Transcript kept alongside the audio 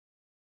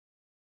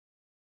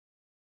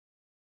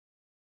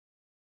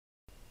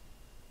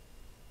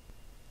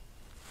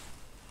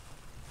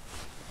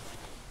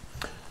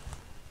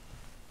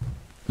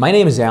My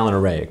name is Alan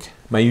Araic.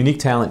 My unique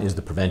talent is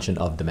the prevention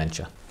of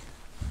dementia.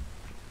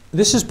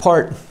 This is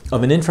part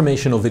of an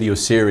informational video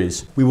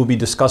series. We will be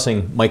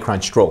discussing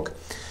Micron Stroke.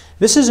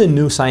 This is a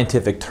new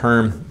scientific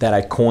term that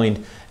I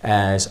coined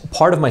as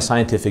part of my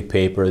scientific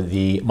paper,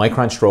 the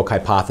Micron Stroke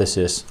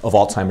hypothesis of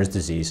Alzheimer's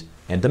disease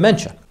and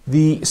dementia.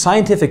 The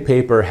scientific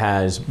paper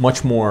has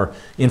much more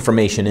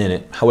information in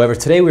it. However,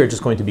 today we are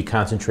just going to be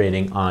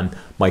concentrating on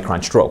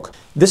Micron Stroke.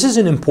 This is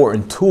an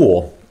important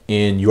tool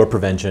in your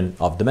prevention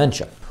of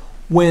dementia.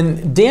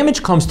 When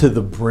damage comes to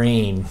the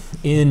brain,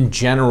 in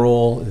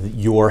general,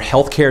 your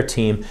healthcare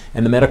team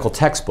and the medical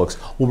textbooks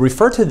will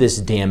refer to this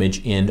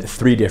damage in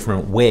three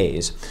different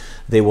ways.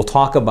 They will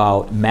talk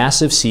about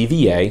massive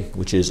CVA,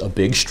 which is a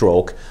big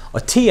stroke,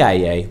 a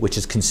TIA, which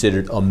is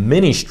considered a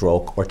mini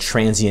stroke or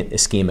transient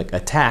ischemic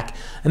attack,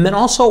 and then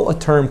also a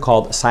term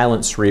called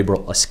silent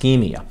cerebral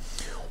ischemia.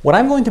 What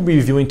I'm going to be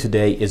reviewing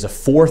today is a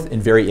fourth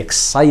and very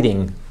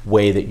exciting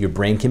way that your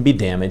brain can be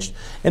damaged,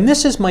 and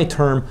this is my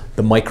term,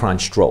 the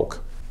Micron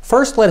Stroke.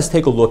 First, let us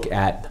take a look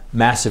at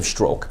massive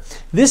stroke.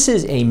 This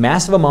is a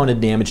massive amount of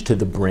damage to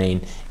the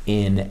brain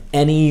in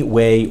any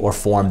way or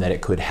form that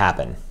it could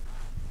happen.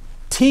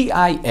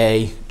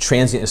 TIA,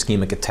 transient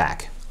ischemic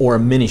attack, or a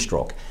mini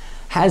stroke,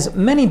 has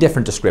many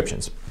different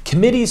descriptions.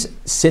 Committees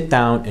sit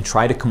down and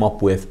try to come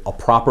up with a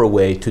proper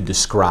way to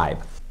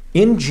describe.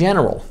 In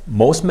general,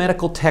 most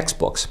medical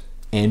textbooks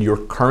and your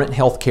current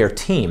healthcare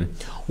team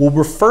will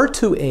refer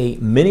to a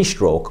mini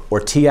stroke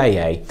or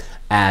TIA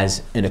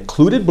as an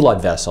occluded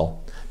blood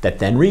vessel that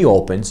then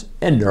reopens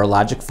and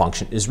neurologic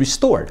function is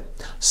restored.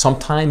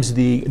 Sometimes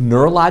the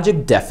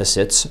neurologic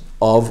deficits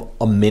of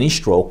a mini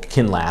stroke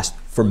can last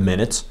for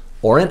minutes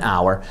or an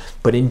hour,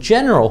 but in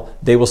general,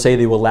 they will say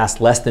they will last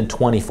less than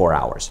 24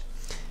 hours.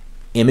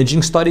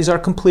 Imaging studies are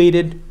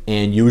completed,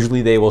 and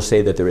usually they will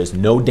say that there is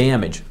no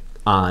damage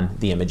on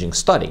the imaging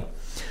study.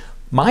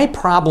 My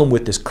problem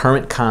with this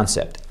current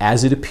concept,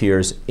 as it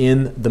appears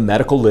in the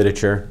medical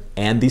literature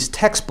and these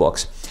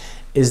textbooks,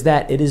 is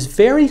that it is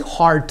very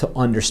hard to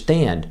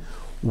understand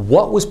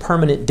what was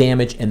permanent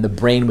damage and the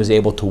brain was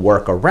able to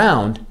work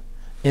around,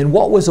 and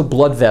what was a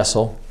blood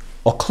vessel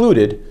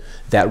occluded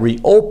that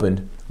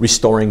reopened,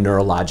 restoring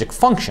neurologic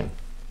function.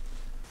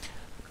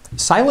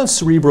 Silent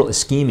cerebral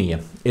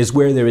ischemia is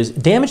where there is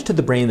damage to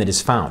the brain that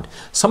is found.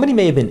 Somebody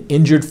may have been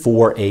injured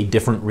for a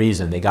different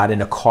reason. They got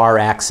in a car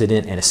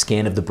accident and a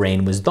scan of the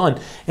brain was done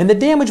and the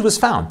damage was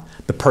found.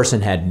 The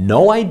person had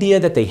no idea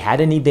that they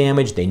had any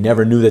damage. They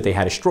never knew that they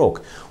had a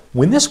stroke.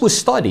 When this was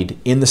studied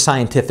in the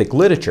scientific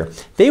literature,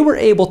 they were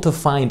able to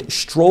find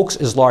strokes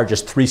as large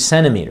as 3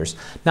 centimeters.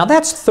 Now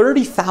that's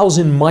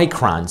 30,000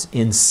 microns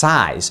in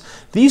size.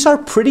 These are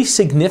pretty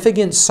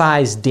significant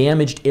size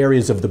damaged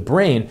areas of the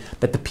brain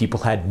that the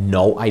people had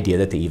no idea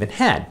that they even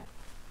had.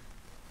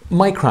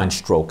 Micron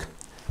stroke.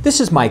 This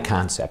is my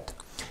concept.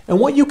 And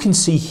what you can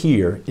see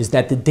here is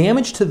that the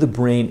damage to the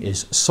brain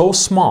is so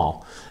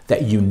small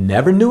that you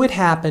never knew it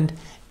happened,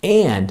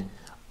 and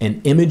an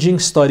imaging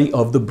study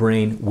of the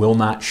brain will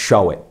not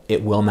show it.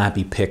 It will not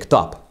be picked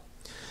up.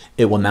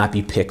 It will not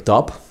be picked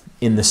up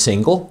in the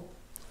single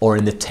or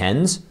in the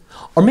tens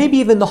or maybe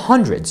even the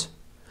hundreds.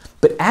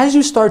 But as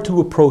you start to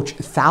approach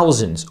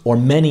thousands or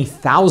many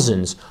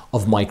thousands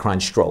of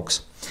micron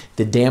strokes,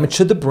 the damage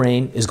to the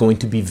brain is going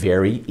to be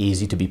very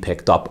easy to be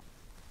picked up.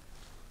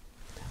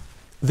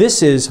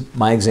 This is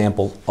my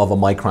example of a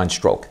micron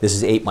stroke. This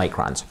is 8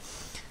 microns.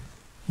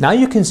 Now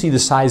you can see the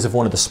size of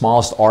one of the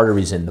smallest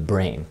arteries in the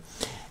brain.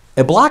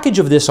 A blockage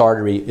of this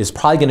artery is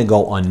probably going to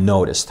go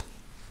unnoticed.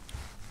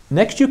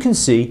 Next, you can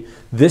see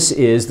this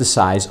is the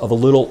size of a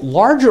little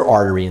larger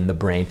artery in the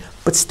brain,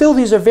 but still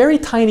these are very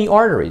tiny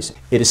arteries.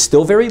 It is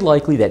still very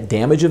likely that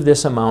damage of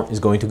this amount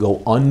is going to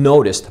go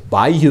unnoticed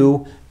by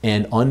you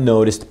and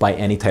unnoticed by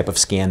any type of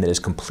scan that is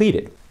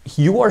completed.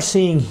 You are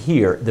seeing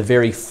here the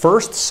very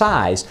first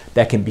size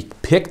that can be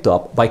picked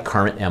up by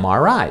current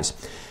MRIs.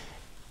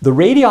 The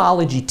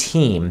radiology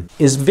team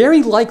is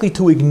very likely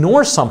to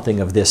ignore something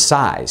of this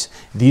size.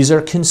 These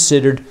are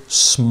considered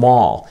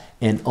small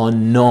and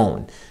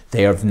unknown.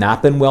 They have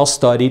not been well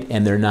studied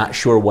and they're not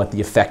sure what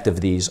the effect of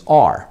these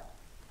are.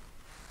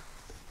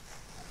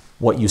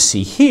 What you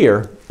see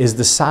here is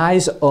the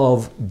size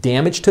of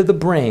damage to the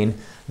brain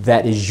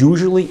that is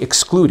usually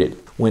excluded.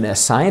 When a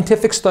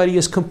scientific study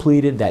is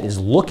completed that is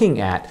looking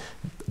at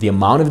the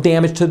amount of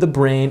damage to the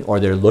brain, or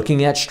they're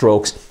looking at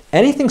strokes,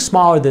 anything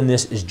smaller than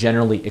this is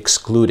generally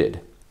excluded.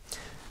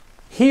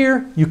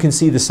 Here you can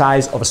see the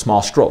size of a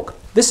small stroke.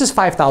 This is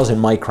 5,000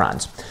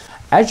 microns.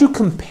 As you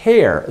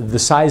compare the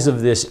size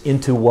of this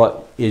into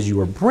what is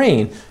your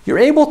brain, you're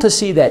able to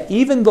see that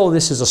even though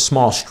this is a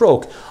small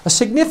stroke, a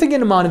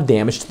significant amount of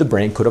damage to the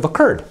brain could have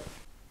occurred.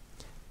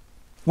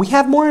 We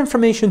have more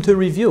information to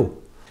review.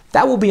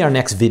 That will be our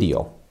next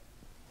video.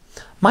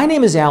 My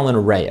name is Alan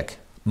Araic.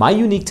 My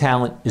unique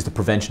talent is the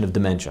prevention of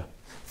dementia.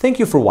 Thank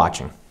you for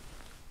watching.